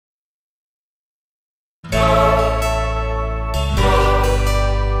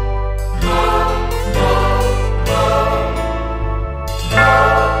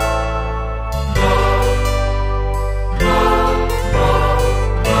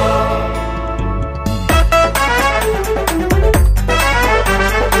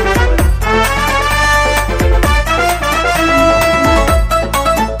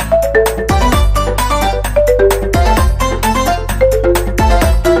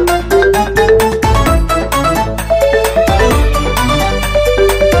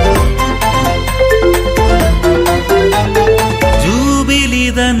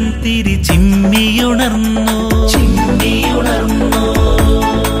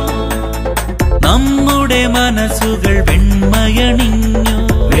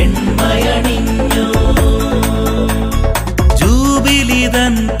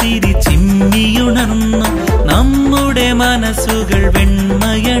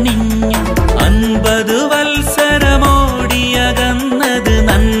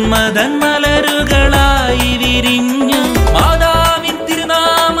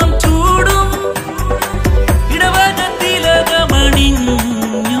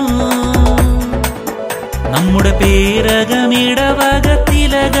ഇടവക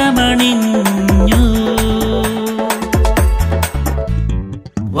തിലകമണിഞ്ഞു.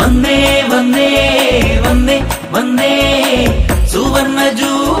 വന്നേ വന്നേ വന്നേ വന്നേ സുവർണ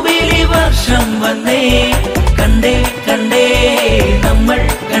ജൂബിലി വർഷം വന്നേ. കണ്ടേ കണ്ടേ നമ്മൾ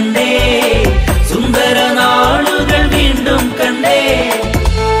കണ്ടേ സുന്ദര നാളുകൾ വീണ്ടും കണ്ടേ.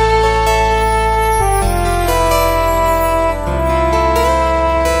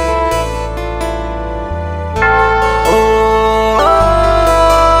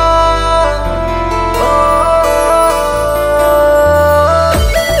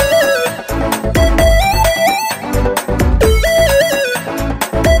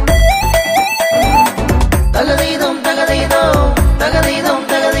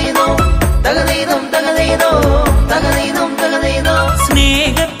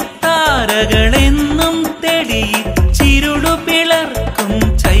 സ്നേഹത്താരകളെന്നും തെളിയിച്ചിരുളു പിളർക്കും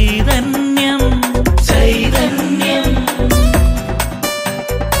ചൈതന്യം ചൈതന്യം.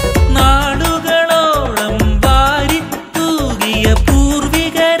 നാടുകളോളം വാരിത്തൂകിയ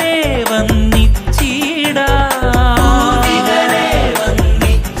പൂർവികരെ വന്നിച്ചിടാം.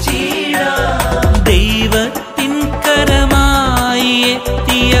 ദൈവത്തിൻ കരമായി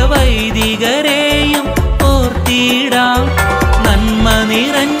എത്തിയ വൈദികരെയും ഓർത്തിടാം. നന്മ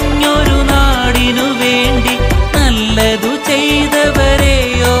നിറഞ്ഞൊരു നാടിനു വേണ്ടി നല്ലതു ചെയ്തവരെ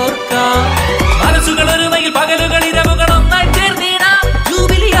ഓർക്കാം. മനസ്സുകൾ ഒരുമയിൽ പകലുകൾ ഇരവുകൾ ഒന്നായി ചേർന്നിടാം.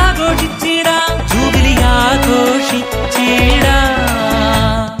 Jubilee ആഘോഷിച്ചിടാം, jubilee ആഘോഷിച്ചിടാം.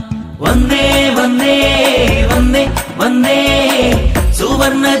 വന്നേ വന്നേ വന്നേ വന്നേ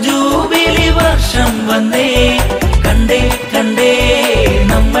സുവർണ ജൂബിലി വർഷം വന്നേ. കണ്ടേ കണ്ടേ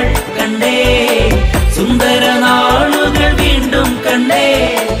നമ്മൾ കണ്ടേ സുന്ദര നാളുകൾ വീണ്ടും കണ്ടേ.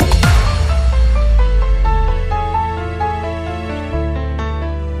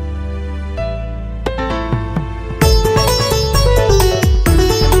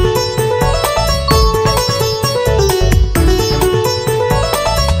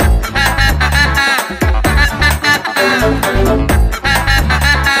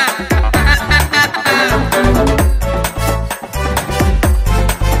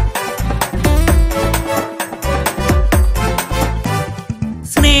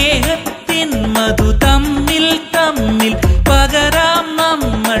 സ്നേഹത്തിൻ മധു തമ്മിൽ തമ്മിൽ പകരാം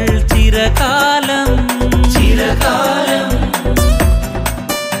നമ്മൾ ചിരകാലം ചിരകാലം.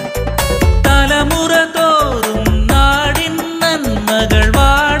 തലമുറ തോറും നാടിൻ നന്മകൾ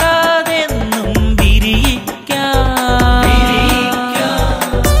വാടാതെന്നും വിരിയിക്കാം.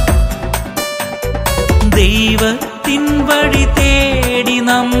 ദൈവത്തിൻ വഴി തേടി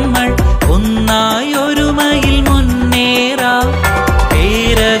നമ്മൾ ഒന്നായി ഒരുമയിൽ മുന്നേറാം.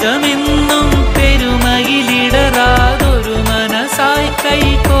 പേരകമെന്നും പെരുമയിലിടരാതൊരു മനസായി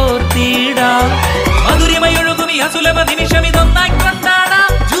കൈകോർത്തിടാം. മധുരിമയൊഴുകും ഈ അസുലഭ നിമിഷം ഇതൊന്നായി കൊണ്ടാടാം.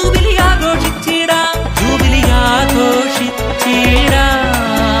 Jubilee ആഘോഷിച്ചിടാം, jubilee ആഘോഷിച്ചിടാം.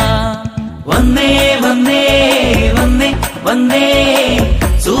 വന്നേ വന്നേ വന്നേ വന്നേ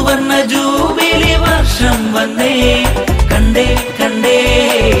സുവർണ ജൂബിലി വർഷം വന്നേ. കണ്ടേ കണ്ടേ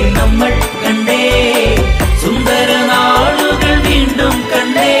നമ്മൾ കണ്ടേ സുന്ദര നാളുകൾ വീണ്ടും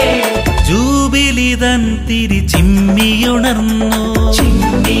കണ്ടേ. ജൂബിലി തൻ തിരി ചിമ്മിയുണർന്നു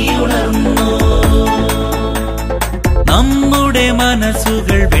ചിമ്മിയുണർന്നു. നമ്മുടെ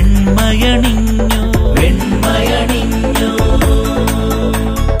മനസ്സുകൾ വെണ്മയണിഞ്ഞു വെണ്മയണിഞ്ഞു.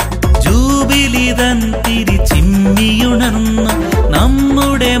 ജൂബിലി തൻ തിരി ചിമ്മിയുണർന്നു.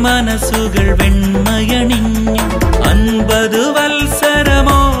 നമ്മുടെ മനസ്സുകൾ വെണ്മയണിഞ്ഞു. 50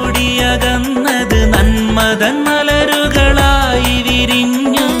 വത്സരമോടിയകന്നത് നന്മതൻ മലരുകളായി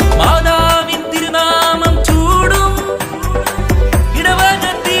വിരിഞ്ഞു. മാതാവിൻ തിരുനാമം ചൂടും ഇടവക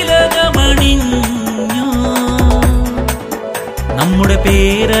തിലകമണിഞ്ഞു. നമ്മുടെ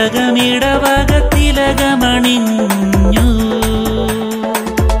പേരകം ഇടവക തിലകമണിഞ്ഞു.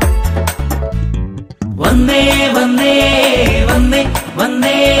 വന്നേ വന്നേ വന്നേ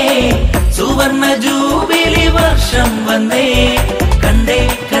വന്നേ സുവർണ ജൂബിലി വർഷം വന്നേ. കണ്ടേ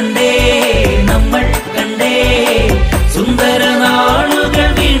കണ്ടേ നമ്മൾ കണ്ടേ സുന്ദര നാളുകൾ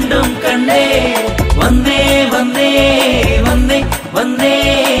വീണ്ടും കണ്ടേ. വന്നേ വന്നേ വന്നേ വന്നേ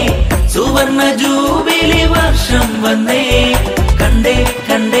സുവർണ ജൂബിലി വർഷം വന്നേ. കണ്ടേ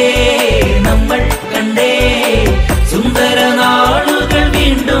കണ്ടേ നമ്മൾ കണ്ടേ സുന്ദര നാളുകൾ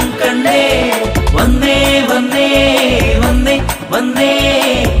വീണ്ടും കണ്ടേ. വന്നേ വന്നേ വന്നേ വന്നേ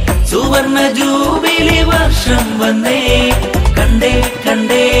സുവർണ ജൂബിലി വർഷം വന്നേ.